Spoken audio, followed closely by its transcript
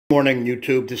Morning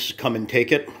YouTube, this is Come and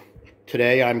Take It.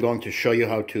 Today I'm going to show you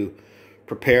how to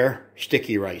prepare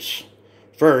sticky rice.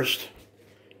 First,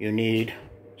 you need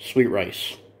sweet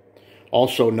rice,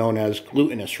 also known as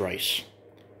glutinous rice.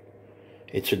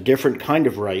 It's a different kind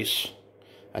of rice.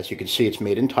 As you can see, it's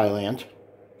made in Thailand.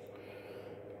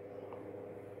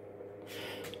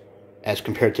 As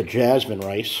compared to jasmine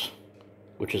rice,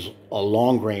 which is a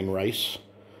long grain rice.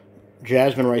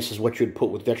 Jasmine rice is what you'd put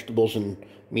with vegetables and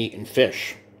meat and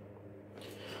fish.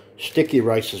 Sticky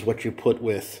rice is what you put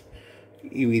with,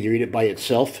 you either eat it by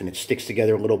itself and it sticks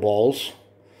together in little balls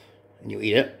and you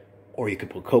eat it, or you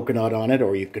could put coconut on it,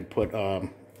 or you could put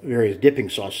various dipping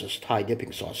sauces, Thai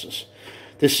dipping sauces.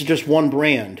 This is just one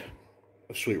brand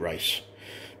of sweet rice.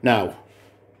 Now,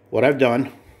 what I've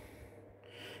done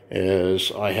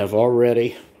is I have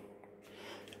already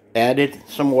added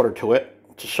some water to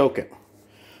it to soak it.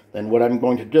 Then what I'm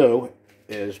going to do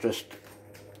is just,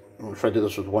 I'm going to try to do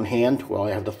this with one hand while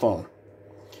I have the phone.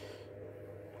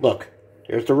 Look,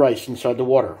 here's the rice inside the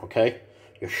water, okay?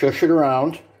 You shush it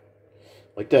around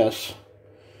like this,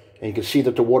 and you can see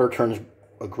that the water turns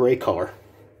a gray color.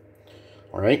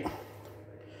 All right?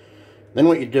 Then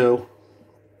what you do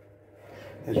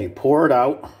is you pour it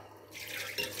out,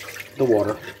 the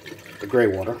water, the gray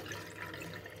water,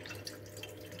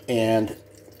 and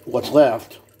what's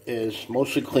left is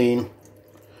mostly clean.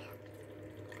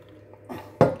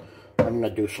 I'm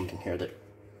going to do something here that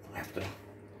I have to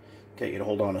get you to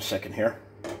hold on a second here.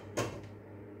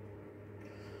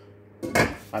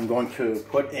 I'm going to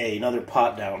put another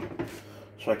pot down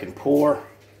so I can pour.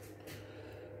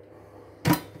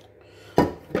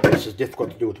 This is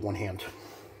difficult to do with one hand.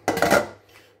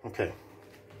 Okay.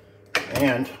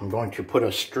 And I'm going to put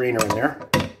a strainer in there.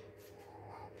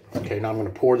 Okay, now I'm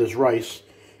going to pour this rice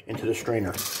into the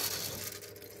strainer.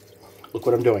 Look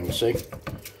what I'm doing, you see?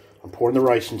 I'm pouring the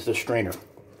rice into the strainer.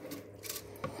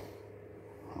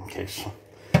 Okay, so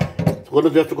it's a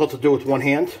little difficult to do with one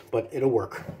hand, but it'll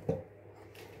work.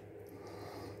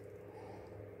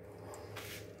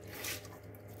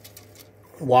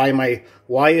 Why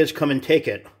is Come and Take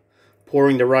It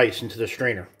pouring the rice into the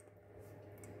strainer?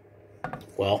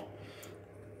 Well,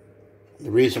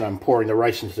 the reason I'm pouring the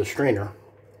rice into the strainer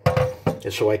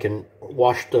is so I can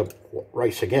wash the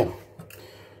rice again.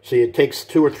 See, it takes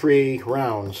 2 or 3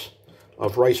 rounds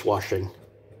of rice washing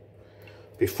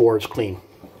before it's clean.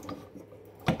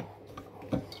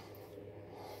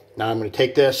 Now I'm going to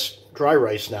take this dry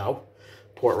rice now,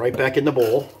 pour it right back in the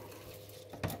bowl,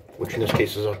 which in this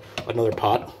case is another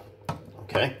pot.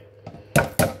 Okay.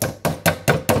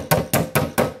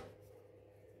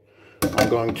 I'm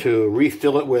going to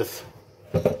refill it with,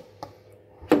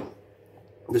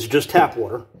 this is just tap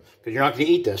water, because you're not going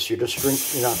to eat this. You're just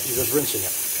rinsing it.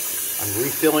 I'm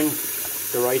refilling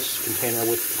the rice container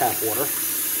with tap water,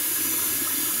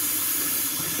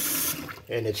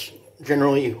 and it's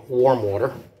generally warm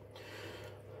water.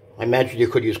 I imagine you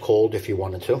could use cold if you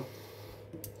wanted to.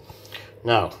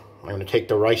 Now, I'm going to take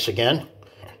the rice again.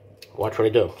 Watch what I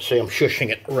do. See, I'm shushing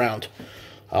it around.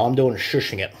 All I'm doing is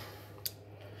shushing it.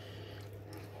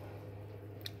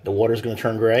 The water's going to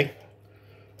turn gray.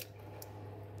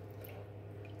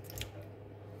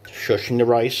 Shushing the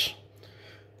rice.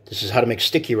 This is how to make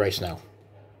sticky rice now.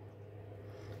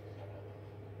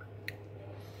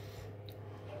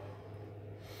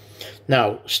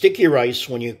 Now, sticky rice,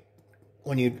 when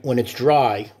it's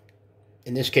dry,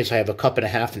 in this case I have a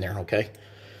 1.5 cups in there, okay?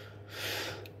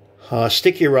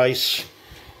 Sticky rice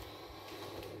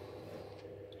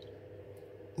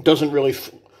doesn't really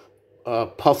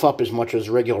puff up as much as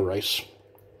regular rice.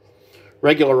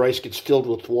 Regular rice gets filled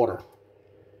with water.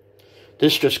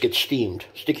 This just gets steamed.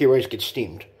 Sticky rice gets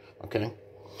steamed. Okay.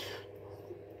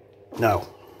 Now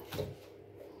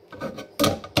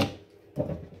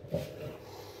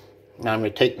I'm going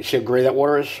to take, you see how gray that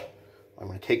water is? I'm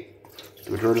going to take the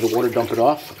majority of the water, dump it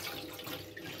off.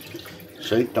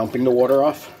 See, dumping the water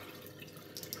off.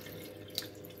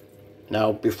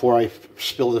 Now, before I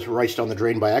spill this rice down the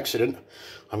drain by accident,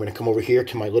 I'm going to come over here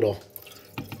to my little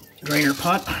drainer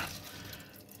pot.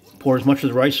 Pour as much of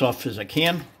the rice off as I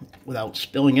can without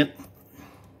spilling it.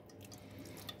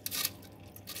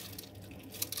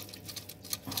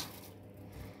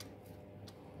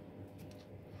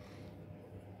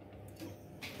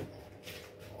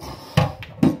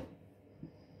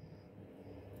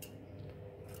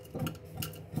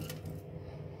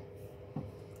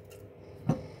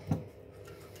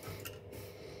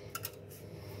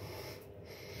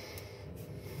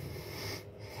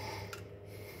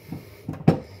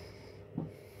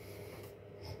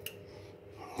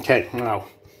 Okay, now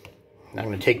I'm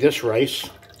going to take this rice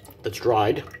that's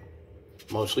dried,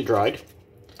 mostly dried,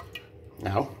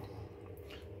 Now,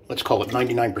 let's call it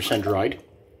 99% dried.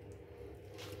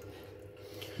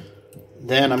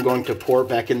 Then I'm going to pour it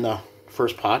back in the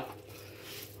first pot.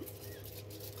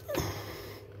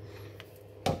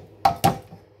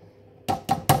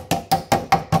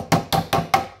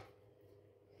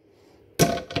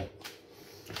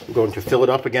 I'm going to fill it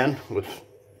up again with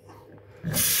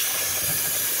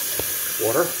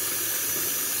water.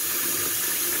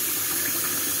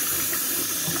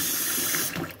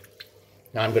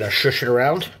 Now I'm going to shush it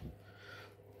around.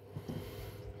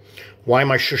 Why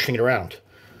am I shushing it around?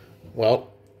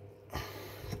 Well,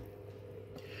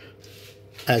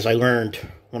 as I learned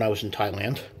when I was in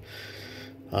Thailand,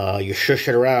 you shush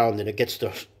it around and it gets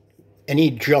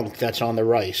any junk that's on the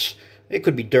rice. It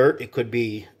could be dirt, it could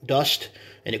be dust,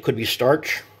 and it could be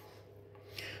starch.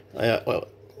 Well,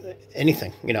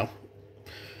 anything, you know.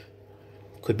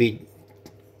 Could be,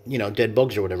 you know, dead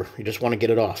bugs or whatever. You just want to get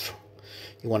it off.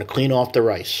 You want to clean off the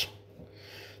rice.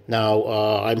 Now,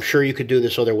 I'm sure you could do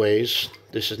this other ways.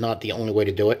 This is not the only way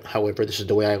to do it. However, this is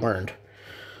the way I learned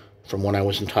from when I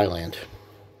was in Thailand.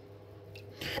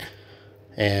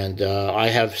 And I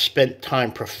have spent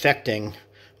time perfecting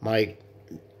my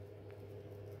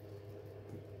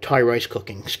Thai rice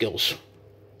cooking skills.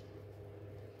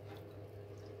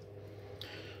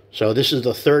 So this is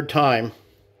the third time,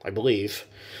 I believe,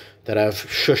 that I've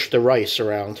shushed the rice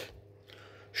around.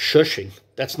 Shushing,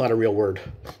 that's not a real word.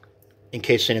 In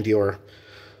case any of you are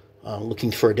looking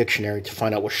for a dictionary to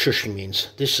find out what shushing means.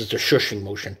 This is the shushing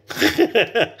motion.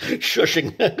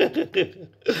 Shushing.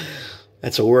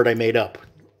 That's a word I made up.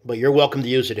 But you're welcome to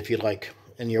use it if you'd like.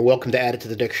 And you're welcome to add it to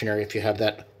the dictionary if you have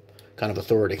that kind of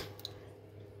authority.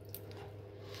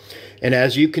 And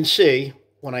as you can see,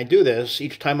 when I do this,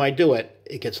 each time I do it,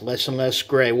 it gets less and less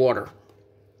gray water.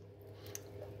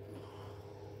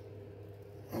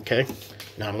 Okay,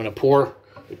 now I'm going to pour,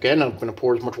 again, I'm going to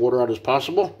pour as much water out as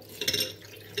possible.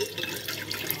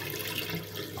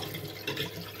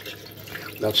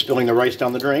 Without spilling the rice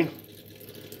down the drain.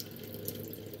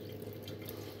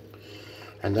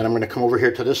 And then I'm going to come over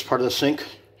here to this part of the sink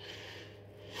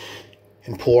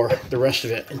and pour the rest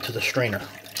of it into the strainer.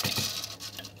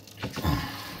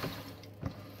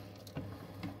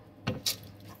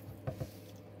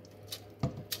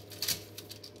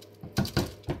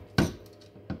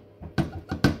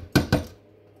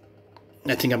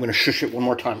 I think I'm going to shush it one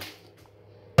more time.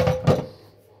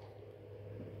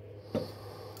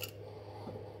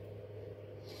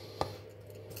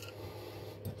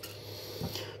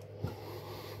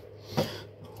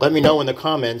 Let me know in the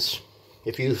comments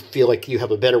if you feel like you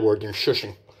have a better word than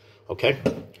shushing. Okay?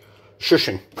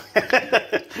 Shushing.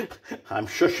 I'm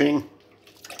shushing.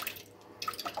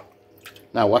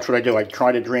 Now watch what I do. I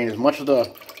try to drain as much of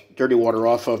the dirty water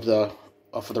off of the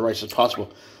rice as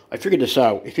possible. I figured this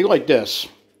out. If you like this,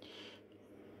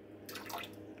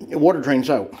 the water drains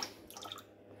out.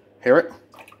 Hear it?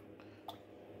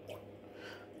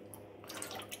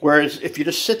 Whereas if you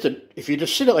just sit it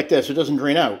like this, it doesn't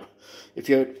drain out. If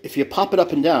you pop it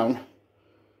up and down,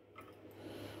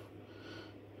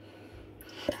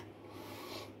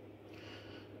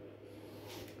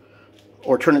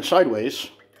 or turn it sideways,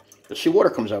 you'll see water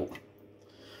comes out.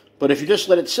 But if you just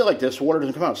let it sit like this, water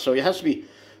doesn't come out. So it has to be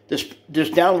this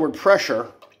downward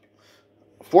pressure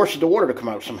forces the water to come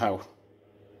out somehow.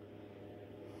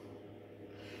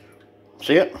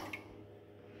 See it?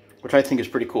 Which I think is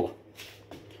pretty cool.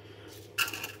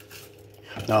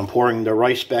 Now I'm pouring the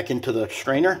rice back into the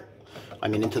strainer. I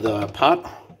mean into the pot.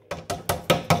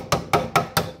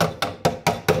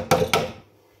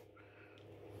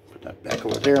 Put that back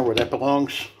over there where that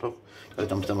belongs. Oh, gotta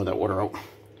dump some of that water out.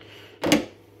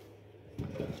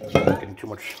 Getting too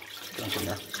much junk in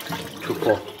there. Too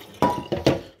full.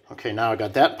 Okay, now I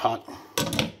got that pot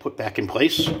put back in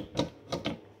place.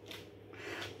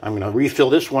 I'm going to refill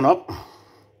this one up.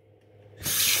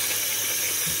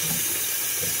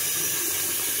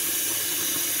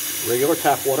 Regular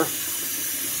tap water.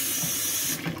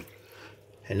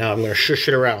 And now I'm going to shush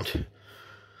it around.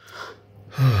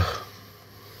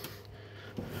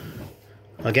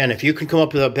 Again, if you can come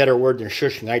up with a better word than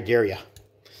shushing, I dare you.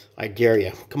 I dare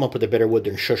you. Come up with a better word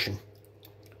than shushing.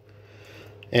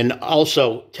 And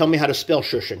also, tell me how to spell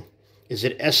shushing. Is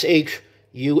it S-H-U-S-H-I-N-G?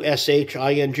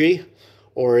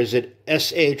 Or is it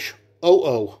S-H-O-O-I-N-G?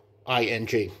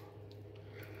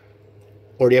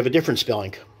 Or do you have a different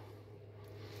spelling?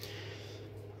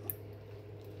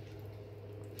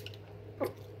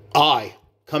 I,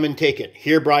 come and take it,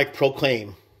 hereby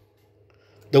proclaim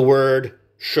the word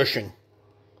shushing.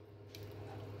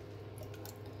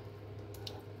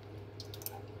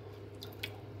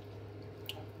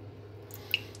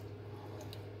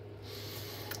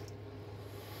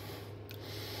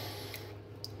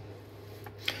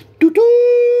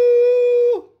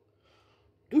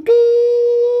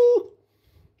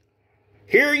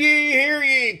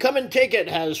 Cuman Ta-ket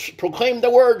has proclaimed the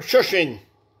word shushing.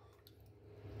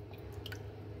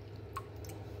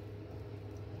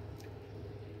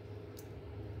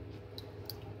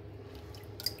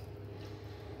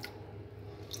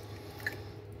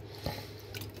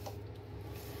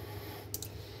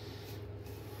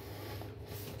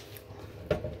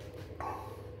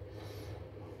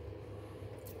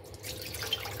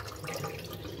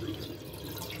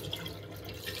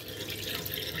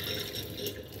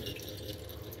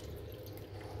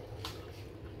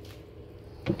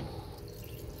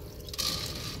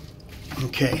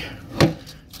 Okay,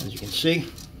 as you can see,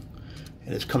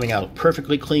 it is coming out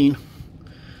perfectly clean.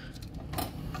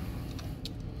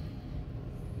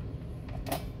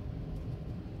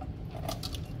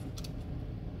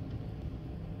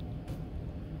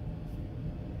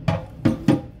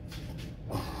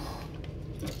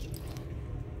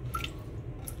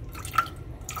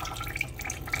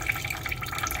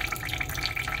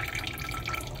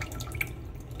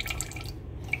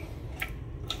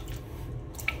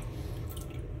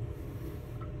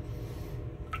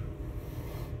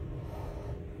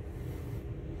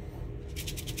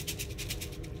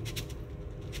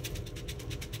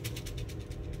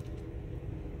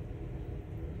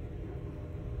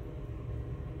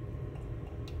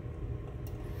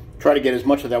 Try to get as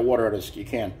much of that water out as you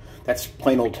can. That's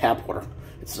plain old tap water.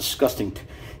 It's disgusting.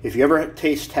 If you ever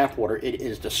taste tap water, it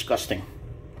is disgusting.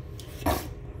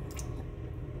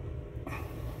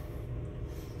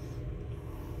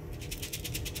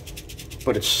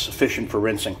 But it's sufficient for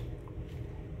rinsing.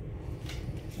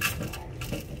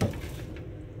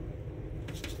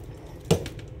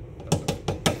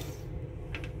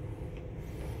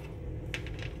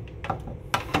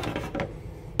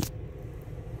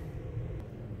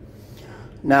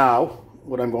 Now,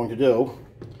 what I'm going to do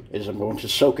is I'm going to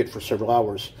soak it for several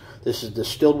hours. This is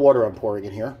distilled water I'm pouring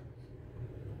in here.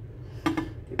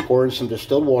 You pour in some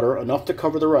distilled water, enough to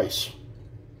cover the rice.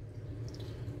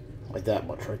 Like that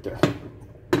much right there.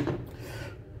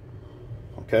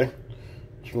 Okay.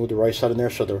 Just move the rice out in there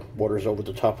so the water is over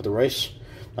the top of the rice.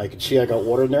 Now you can see I got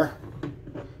water in there.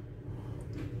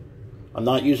 I'm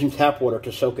not using tap water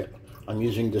to soak it. I'm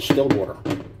using distilled water.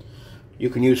 You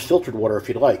can use filtered water if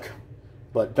you'd like,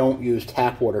 but don't use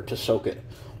tap water to soak it.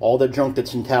 All the junk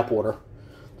that's in tap water,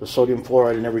 the sodium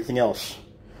fluoride and everything else,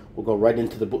 will go right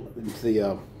into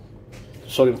the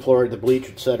sodium fluoride, the bleach,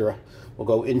 etc. will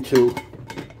go into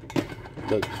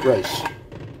the rice.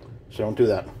 So don't do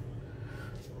that.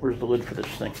 Where's the lid for this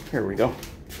thing? Here we go.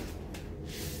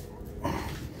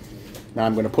 Now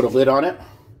I'm going to put a lid on it.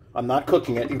 I'm not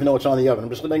cooking it, even though it's on the oven. I'm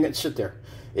just letting it sit there.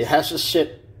 It has to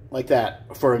sit like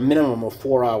that for a minimum of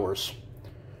 4 hours.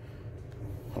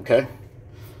 Okay?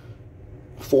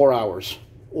 4 hours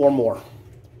or more.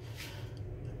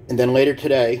 And then later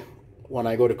today, when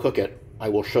I go to cook it, I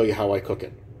will show you how I cook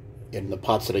it in the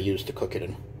pots that I use to cook it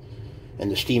in, and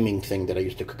the steaming thing that I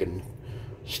use to cook it in.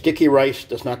 Sticky rice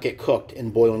does not get cooked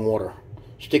in boiling water.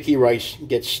 Sticky rice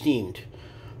gets steamed.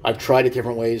 I've tried it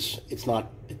different ways.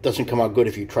 It doesn't come out good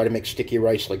if you try to make sticky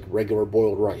rice like regular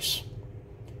boiled rice.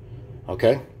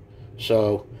 Okay?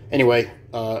 So, anyway,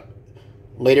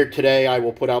 later today I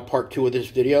will put out part 2 of this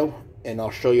video, and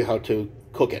I'll show you how to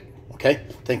cook it. Okay?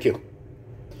 Thank you.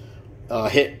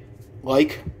 Hit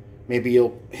like. Maybe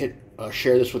you'll hit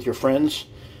share this with your friends,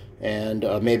 and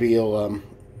maybe you'll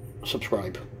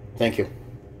subscribe. Thank you.